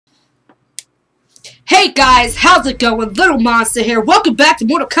Hey guys, how's it going? Little Monster here. Welcome back to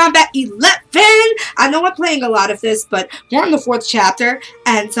Mortal Kombat 11. I know I'm playing a lot of this, but we're on the 4th chapter,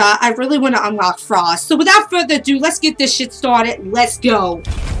 and I really want to unlock Frost. So without further ado, let's get this shit started. Let's go.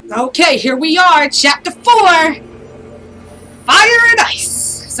 Okay, here we are, Chapter 4. Fire and Ice.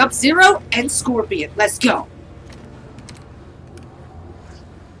 Sub-Zero and Scorpion. Let's go.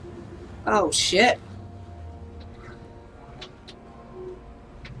 Oh, shit.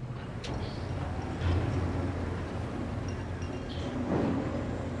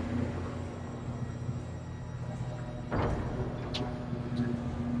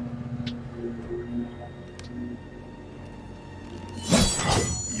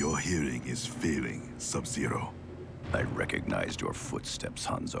 Your hearing is failing, Sub-Zero. I recognized your footsteps,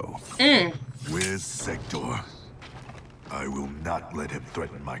 Hanzo. Where's Sector? I will not let him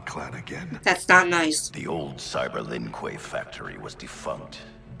threaten my clan again. That's not nice. The old Cyber Lin Kuei factory was defunct,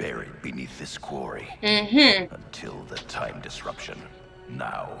 buried beneath this quarry. Until the time disruption.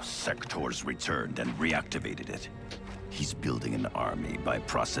 Now, Sector's returned and reactivated it. He's building an army by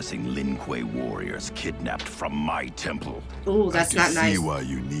processing Lin Kuei warriors kidnapped from my temple. Ooh, that's not nice. I can see why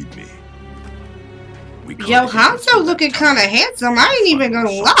you need me. Yo, Hanzo looking kind of handsome. I ain't even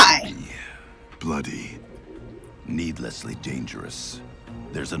gonna lie. Bloody. Needlessly dangerous.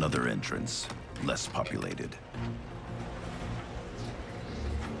 There's another entrance, less populated.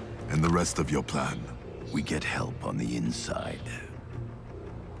 And the rest of your plan? We get help on the inside.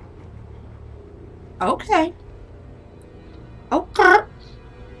 Okay. Okay.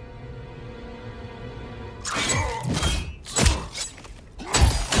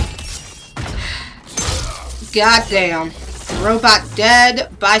 Goddamn. Robot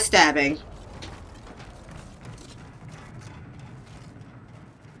dead by stabbing.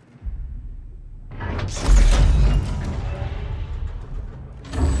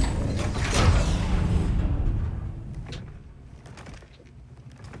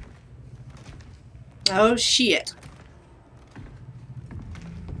 Oh shit.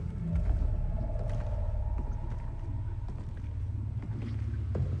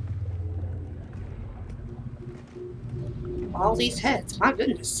 All these heads, my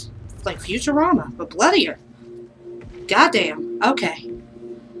goodness. It's like Futurama, but bloodier. Goddamn. Okay.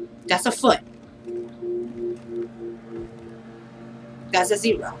 That's a foot. That's a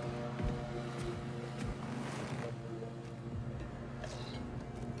 0.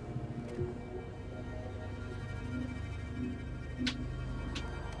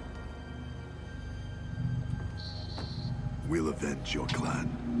 We'll avenge your clan.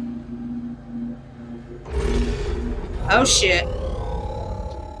 Oh shit.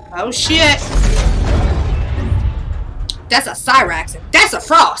 Oh shit. That's a Cyrax. That's a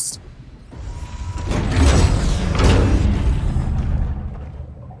Frost.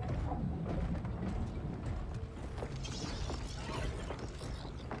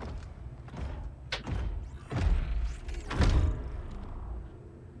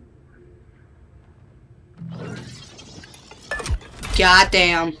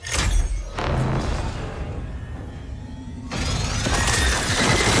 Goddamn.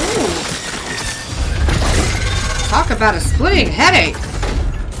 Talk about a splitting headache.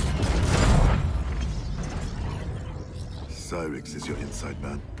 Cyrix is your inside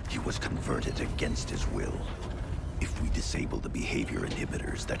man. He was converted against his will. If we disable the behavior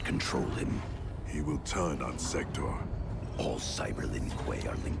inhibitors that control him, He will turn on Sector. all Cyber Lin Kuei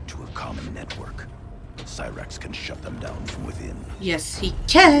are linked to a common network. Cyrax can shut them down from within. Yes, he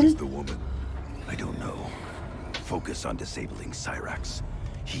can. The woman. I don't know. Focus on disabling Cyrax.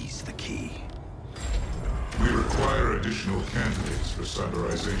 He's the key. We require additional candidates for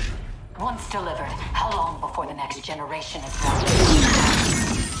cyberization. Once delivered, how long before the next generation is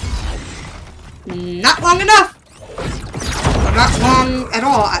ready? Not long enough. Not long at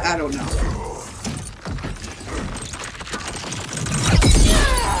all. I don't know.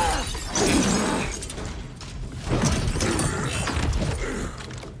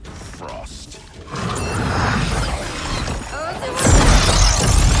 Frost.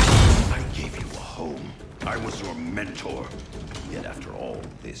 I gave you a home. I was your mentor. Yet after all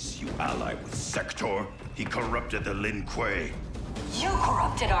this, you ally with Sector. He corrupted the Lin Kuei. You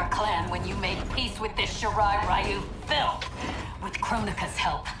corrupted our clan when you made peace with this Shirai Ryu filth. With Kronika's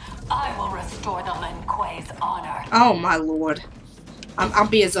help, I will restore the Lin Kuei's honor. Oh my lord. I'm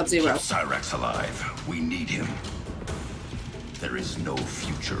being Sub-Zero. Keep Cyrax alive. We need him. There is no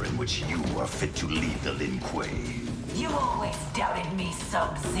future in which you are fit to lead the Lin Kuei. You always doubted me,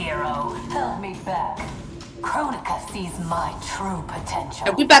 Sub-Zero. Held me back. Kronika sees my true potential.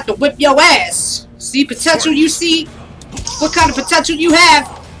 And we about to whip your ass. See potential you see? What kind of potential you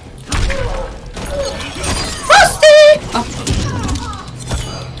have? Oh.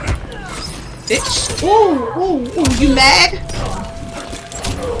 Bitch. Ooh, you mad?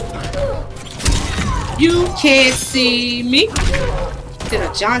 You can't see me. Did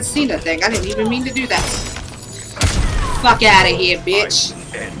a John Cena thing. I didn't even mean to do that. Fuck out of here, bitch.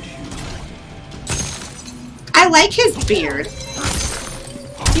 I like his beard.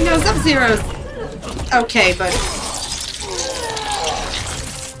 You know, Sub-Zero's okay, but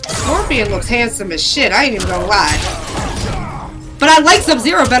Scorpion looks handsome as shit. I ain't even gonna lie. But I like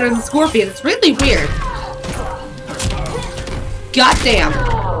Sub-Zero better than Scorpion. It's really weird. Goddamn.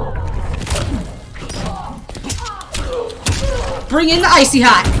 Bring in the Icy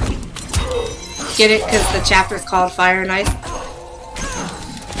Hot. Get it? Because the chapter's called Fire and Ice.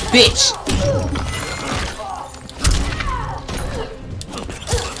 Bitch.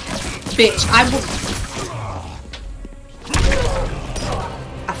 Bitch, I will...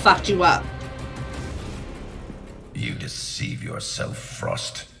 I fucked you up. You deceive yourself,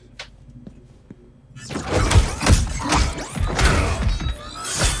 Frost.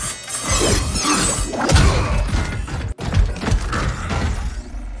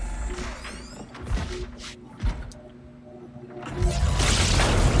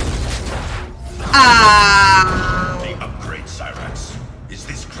 The upgrade, Cyrax. Is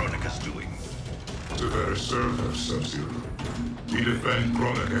this Kronika's doing? To better serve her, Sub-Zero. We defend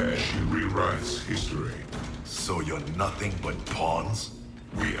Kronika as she rewrites history. So you're nothing but pawns?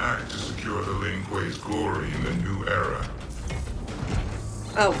 We act to secure the Lin Kuei's glory in the new era.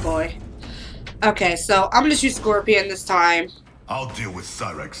 Oh boy. Okay, so I'm gonna shoot Scorpion this time. I'll deal with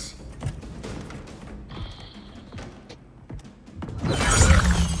Cyrax.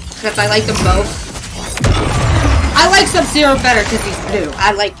 Because I like them both. I like Sub-Zero better because he's blue.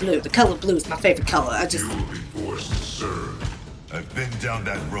 I like blue. The color blue is my favorite color. I just... You will be forced to serve. I've been down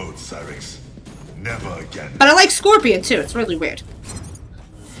that road, Cyrax. Never again. But I like Scorpion too. It's really weird.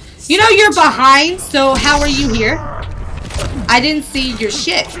 You know you're behind, so how are you here? I didn't see your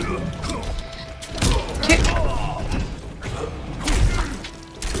shit. Kick.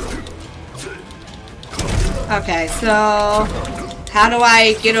 Okay, so... how do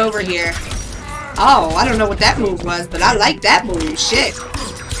I get over here? Oh, I don't know what that move was, but I like that move. Shit.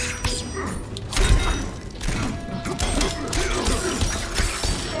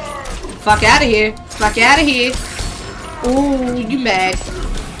 Fuck out of here. Fuck out of here. Ooh, you mad.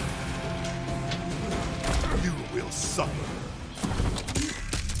 You will suffer.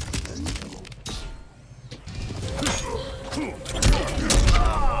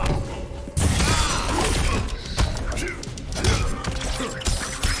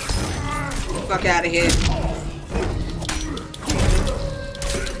 Fuck out of here.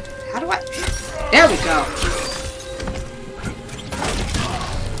 How do I... there we go.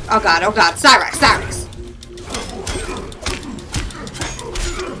 Oh god, oh god. Cyrax, Cyrax.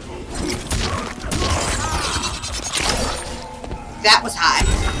 That was high.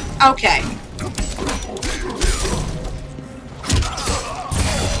 Okay.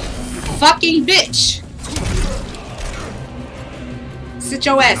 Fucking bitch. Sit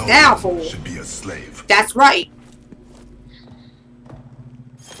your ass down, fool. Should be a slave. That's right.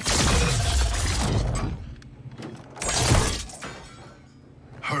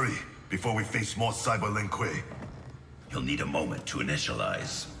 Hurry, before we face more Cyber Lin Kuei. You'll need a moment to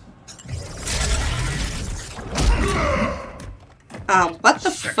initialize. What the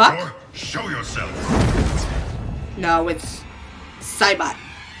Sector, fuck? show yourself. No, it's Cybot.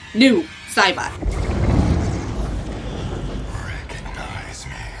 New Cybot. Recognize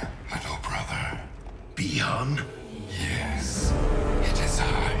me, little brother. Bihan? Yes, it is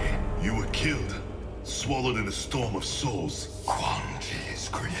I. You were killed, swallowed in a storm of souls. Quan Chi's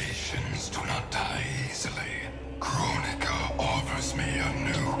creations do not die easily. Kronika offers me a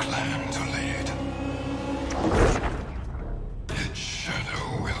new clan to lead. Its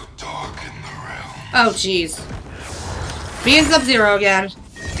shadow will darken the realm. Oh, jeez. Being Sub-Zero again.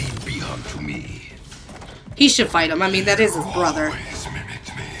 Lead Bihan to me. He should fight him. I mean, that is his brother. Always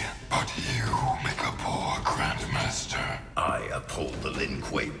mimicked me, but you make a poor grandmaster. I uphold the Lin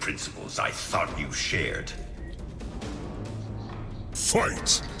Kuei principles I thought you shared.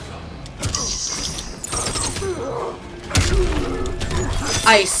 Fight!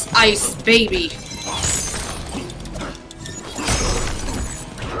 Ice, ice, baby.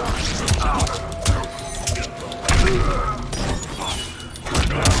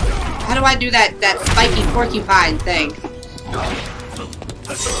 How do I do that spiky porcupine thing?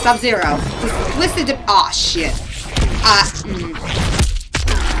 Sub-Zero. Listen to... aw, shit.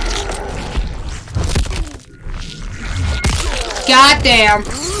 Goddamn.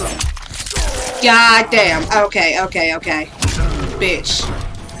 God damn. Okay. Bitch.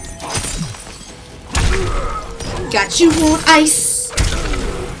 Got you on ice.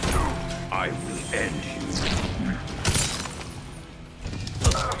 I will end you.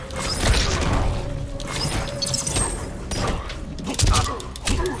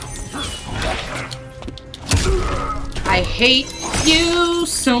 I hate you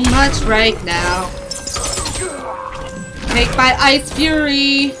so much right now. Take my ice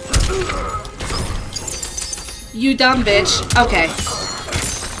fury. You dumb bitch. Okay.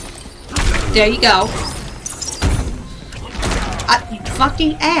 There you go. You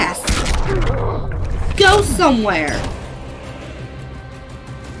fucking ass. Go somewhere.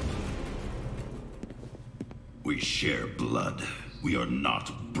 We share blood. We are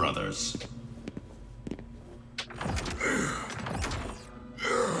not brothers.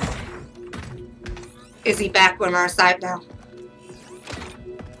 Is he back on our side now?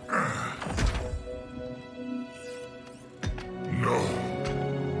 No.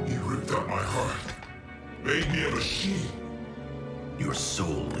 He ripped out my heart. Made me a machine. Your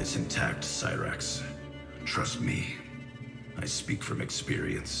soul is intact, Cyrax. Trust me. I speak from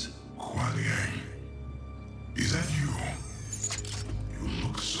experience. Kuai Liang. Is that you? You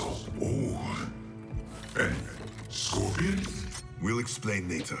look so old. And Scorpion? We'll explain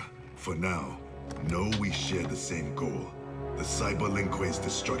later. For now, know we share the same goal. The Cyber Lin Kuei's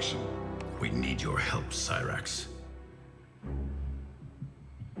destruction. We need your help, Cyrax.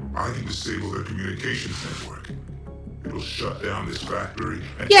 I can disable their communications network. It'll shut down this factory.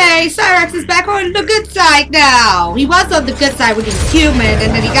 Yay, Cyrax is back on the good side now. He was on the good side when he was human,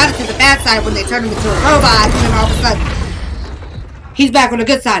 and then he got into the bad side when they turned him into a robot, and then all of a sudden, he's back on the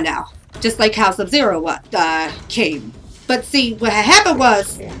good side now. Just like how Sub-Zero came. But see, what happened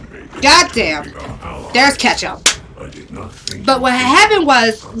was, goddamn, there's ketchup. But what happened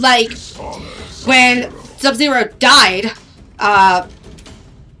was, like, when Sub-Zero died,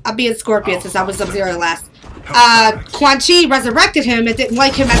 I'm being Scorpion since I was Sub-Zero last. Quan Chi resurrected him and didn't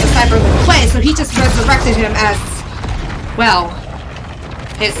like him as a Cyber Lin Kuei, so he just resurrected him as, well,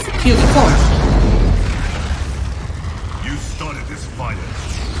 his human form. You started this violence.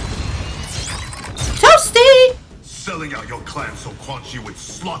 Toasty! Selling out your clan so Quan Chi would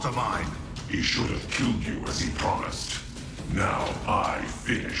slaughter mine. He should have killed you as he promised. Now I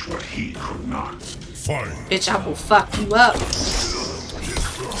finish what he could not. Fine. Bitch, I will fuck you up.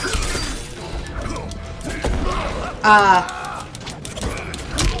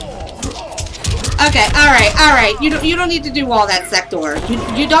 Okay, alright. You don't need to do all that, Sector.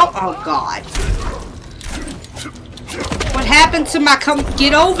 You don't. Oh god. What happened to my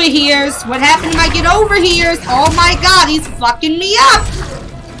get over here's? What happened to my get over here's? Oh my god, he's fucking me up.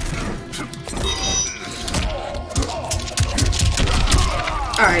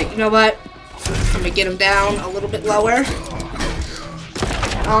 Alright, you know what? I'm gonna get him down a little bit lower.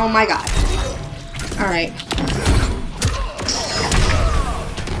 Oh my god. Alright.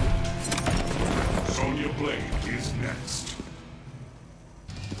 Sonya Blade is next.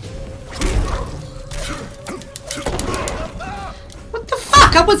 What the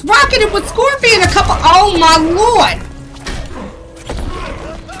fuck? I was rocking it with Scorpion a couple. Oh my lord!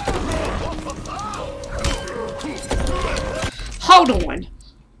 Hold on.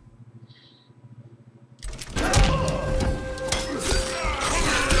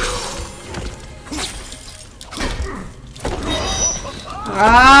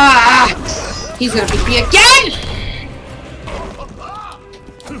 Ah! He's gonna beat me again!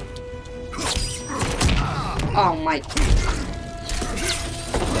 Oh my.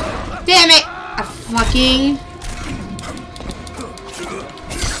 Damn it! I fucking.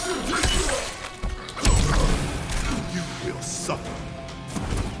 You will suffer.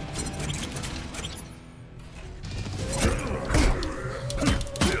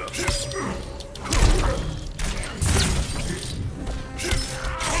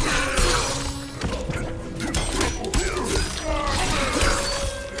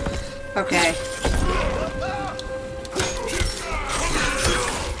 Okay.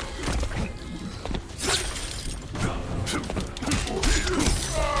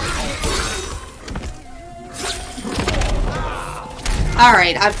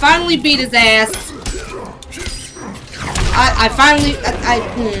 Alright, I finally beat his ass. I finally...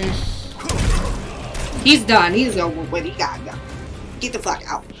 He's done. He's over with. He gotta go. Get the fuck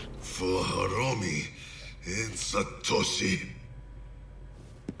out. For Hiromi and Satoshi.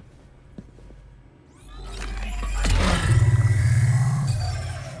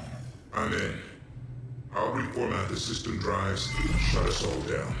 I'm in. I'll reformat the system drives and shut us all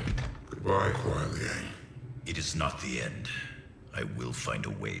down. Goodbye, Kuai Liang. It is not the end. I will find a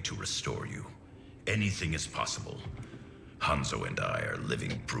way to restore you. Anything is possible. Hanzo and I are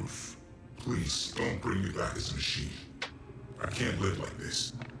living proof. Please, don't bring me back as a machine. I can't live like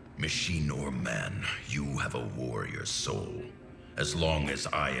this. Machine or man, you have a warrior soul. As long as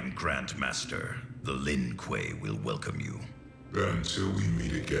I am Grand Master, the Lin Kuei will welcome you. Until we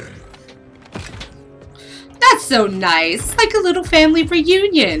meet again. That's so nice. Like a little family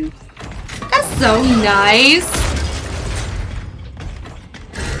reunion. That's so nice.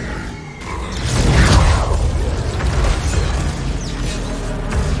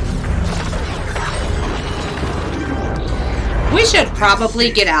 We should probably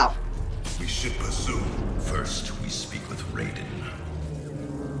get out. We should pursue. First, we speak with Raiden.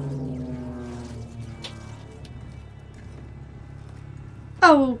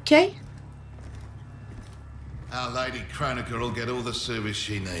 Okay. Our Lady Kronika will get all the service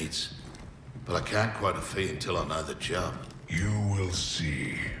she needs. But I can't quote a fee until I know the job. You will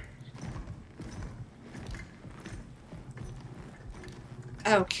see.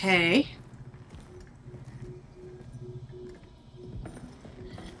 Okay.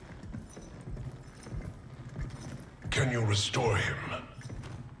 Can you restore him?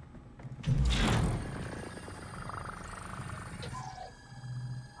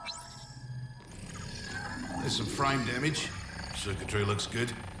 There's some frame damage. Circuitry looks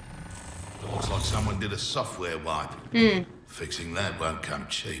good. It looks like someone did a software wipe. Fixing that won't come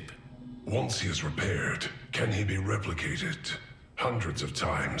cheap. Once he is repaired, can he be replicated? Hundreds of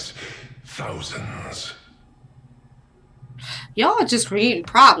times. Thousands. Y'all are just creating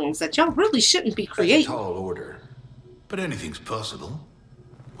problems that y'all really shouldn't be That's a creating. tall order. But anything's possible.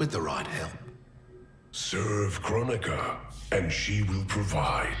 With the right help. Serve Kronika, and she will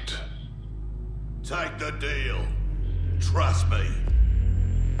provide. Take the deal. Trust me.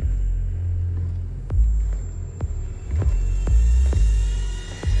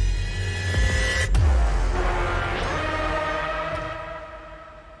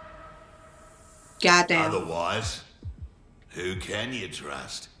 Goddamn. Otherwise, who can you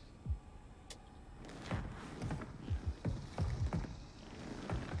trust?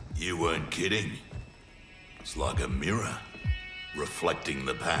 You weren't kidding. It's like a mirror, reflecting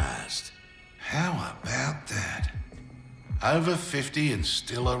the past. How about that? Over 50 and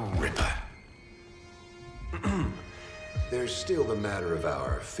still a ripper. There's still the matter of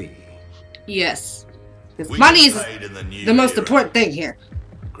our fee. Yes. Because We money get is paid in the new the most era. important thing here.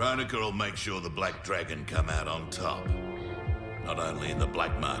 Kronika will make sure the Black Dragon come out on top. Not only in the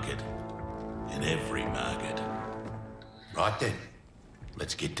black market, in every market. Right then,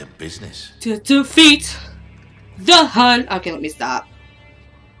 let's get to business. To defeat the Hun. Okay, let me stop.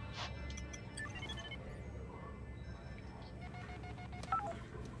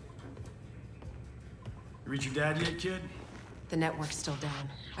 You reach your dad yet, kid? The network's still down.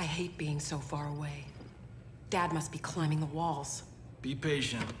 I hate being so far away. Dad must be climbing the walls. Be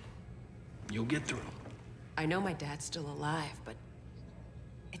patient. You'll get through. I know my dad's still alive, but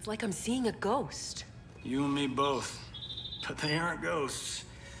it's like I'm seeing a ghost. You and me both. But they aren't ghosts.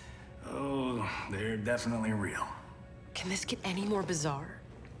 Oh, they're definitely real. Can this get any more bizarre?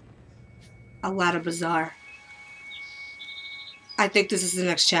 A lot of bizarre. I think this is the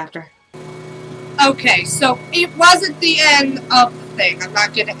next chapter. Okay, so it wasn't the end of the thing. I'm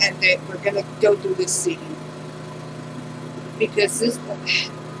not gonna end it. We're gonna go through this scene. Because this...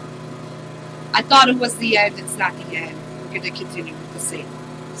 I thought it was the end. It's not the end. We're gonna continue with the scene.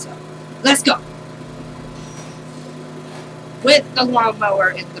 So, let's go. With the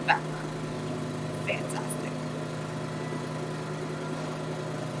lawnmower in the background. Fantastic.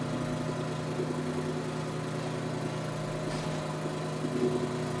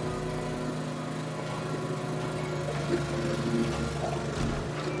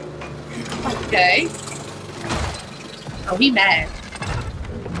 Okay. Oh, he mad.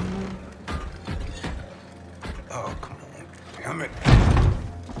 Oh, come on. Damn it.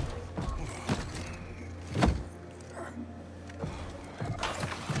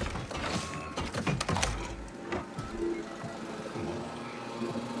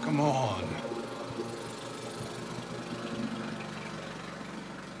 Come on.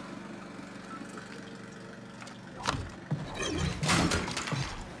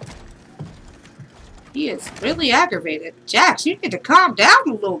 He is really aggravated. Jax, you need to calm down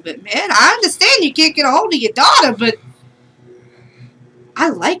a little bit, man. I understand you can't get a hold of your daughter, but I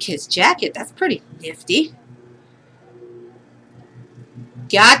like his jacket. That's pretty nifty.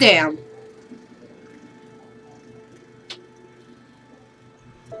 Goddamn.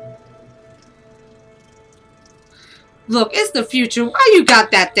 Look, it's the future. Why you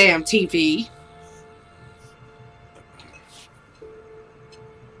got that damn TV?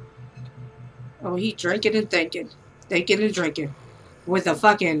 Oh, he drinking and thinking. Thinking and drinking. With a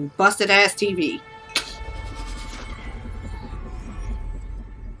fucking busted-ass TV.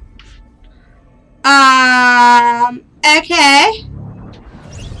 Okay.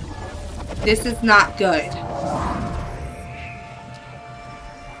 This is not good.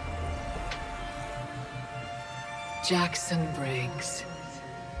 Jackson Briggs.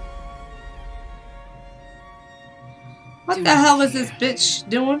 What the hell is this bitch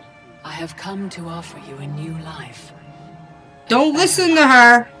doing? I have come to offer you a new life. Don't listen to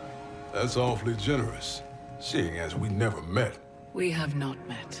her. That's awfully generous, seeing as we never met. We have not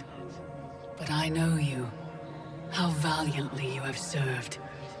met. But I know you. How valiantly you have served.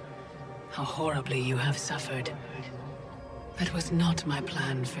 How horribly you have suffered. That was not my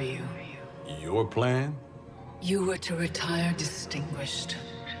plan for you. Your plan? You were to retire distinguished.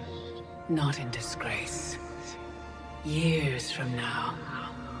 Not in disgrace. Years from now,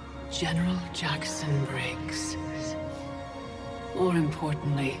 General Jackson Briggs. More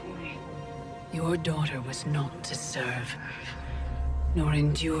importantly, your daughter was not to serve, nor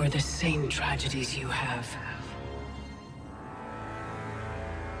endure the same tragedies you have.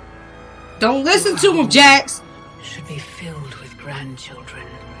 Don't listen to him, Jax. Should be filled with grandchildren.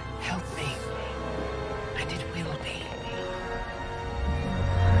 Help me, and it will be.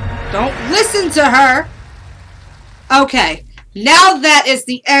 Don't listen to her. Okay, now that is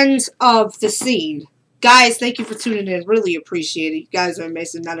the end of the scene. Guys, thank you for tuning in. Really appreciate it. You guys are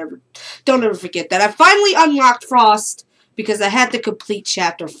amazing. Don't ever forget that. I finally unlocked Frost because I had to complete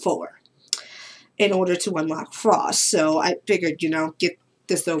Chapter 4 in order to unlock Frost. So I figured, you know, get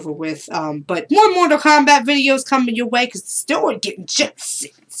this over with. But more Mortal Kombat videos coming your way because it's still getting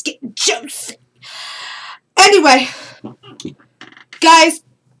juicy. It's getting juicy. Anyway, guys,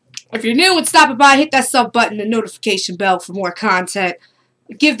 if you're new and stopping by, hit that sub button and notification bell for more content.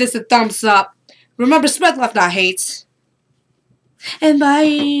 Give this a thumbs up. Remember, spread love, not hate. And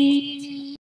bye.